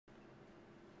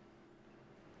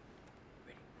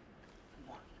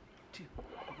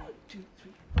2,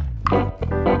 3, 4.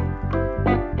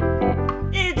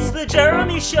 It's the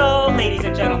Jeremy Show, ladies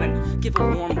and gentlemen. Give a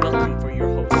warm welcome for your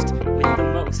host with the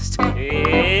most.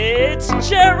 It's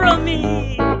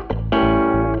Jeremy!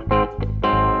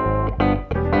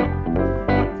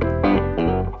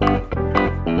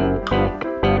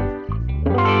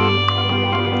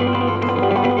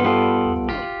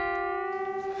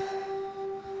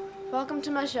 Welcome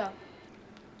to my show.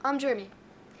 I'm Jeremy.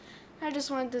 I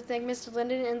just wanted to thank Mr.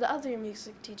 Linden and the other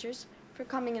music teachers for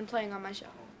coming and playing on my show.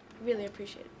 I really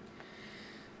appreciate it.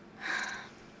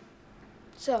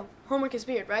 So, homework is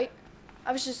weird, right?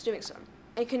 I was just doing some.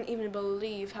 I couldn't even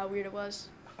believe how weird it was.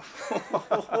 And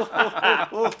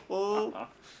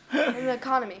the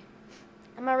economy.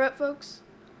 Am I right, folks?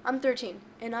 I'm 13,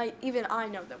 and even I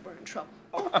know that we're in trouble.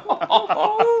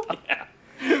 Yeah.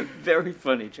 Very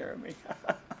funny, Jeremy.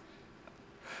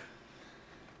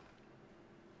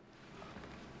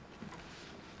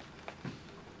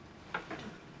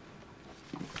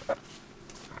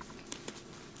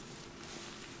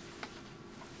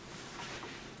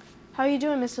 How are you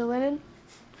doing, Mr. Linden?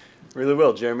 Really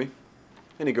well, Jeremy.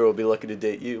 Any girl will be lucky to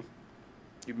date you.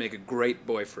 You'd make a great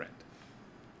boyfriend.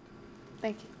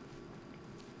 Thank you.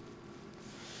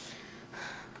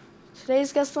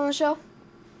 Today's guest on the show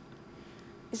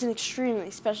is an extremely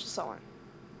special someone.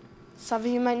 Some of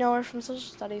you might know her from social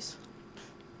studies.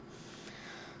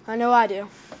 I know I do.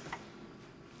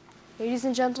 Ladies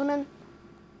and gentlemen,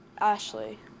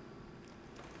 Ashley.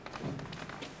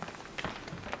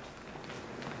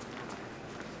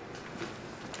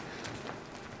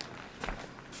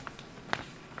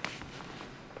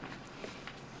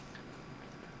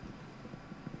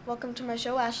 Welcome to my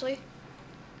show, Ashley.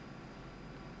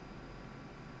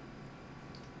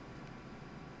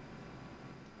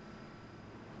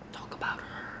 Talk about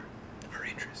her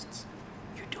interests.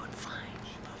 You're doing fine.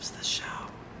 She loves the show.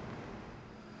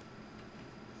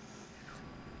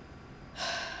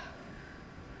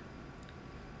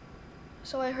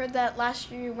 So I heard that last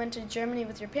year you went to Germany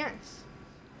with your parents.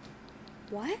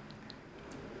 What?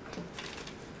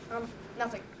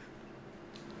 Nothing.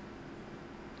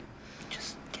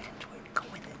 Just get into it. Go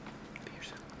with it. Be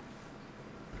yourself.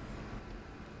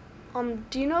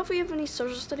 Do you know if we have any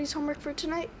social studies homework for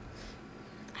tonight?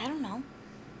 I don't know.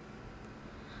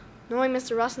 Knowing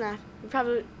Mr. Rusnak,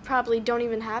 we probably don't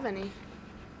even have any.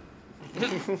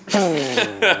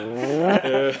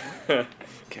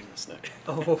 King Rusnak.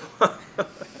 Oh.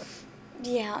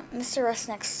 Yeah, Mr.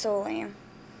 Rusnak's so lame.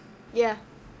 Yeah,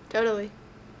 totally.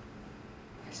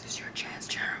 This is your chance,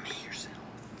 Jeremy. Yourself.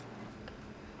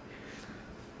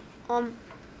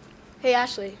 Hey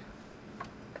Ashley,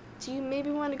 do you maybe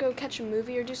want to go catch a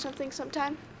movie or do something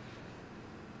sometime?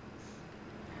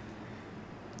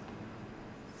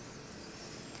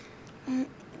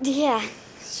 Yeah,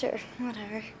 sure,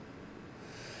 whatever.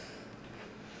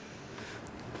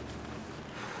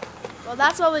 Well,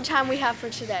 that's all the time we have for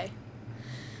today.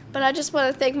 But I just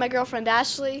want to thank my girlfriend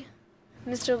Ashley,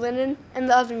 Mr. Linden, and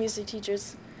the other music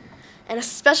teachers. And a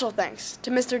special thanks to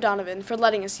Mr. Donovan for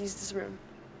letting us use this room.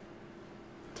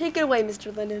 Take it away,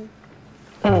 Mr. Linden.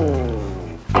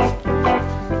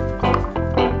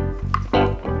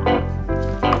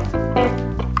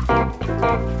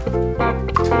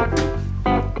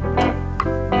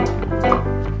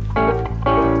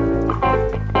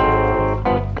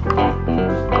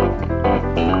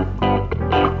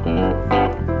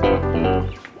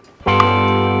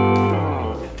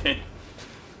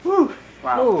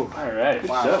 Wow. All right. Good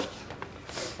Wow.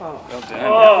 stuff. Well done.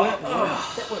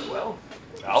 That went well.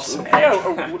 Awesome. Hey,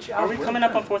 are we coming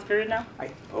up on fourth period now?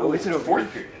 It's in a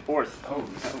Fourth period. Fourth.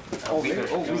 we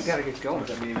gotta get going.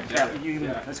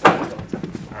 Yeah, let's go. All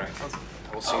right.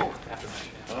 We'll see you after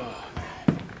that.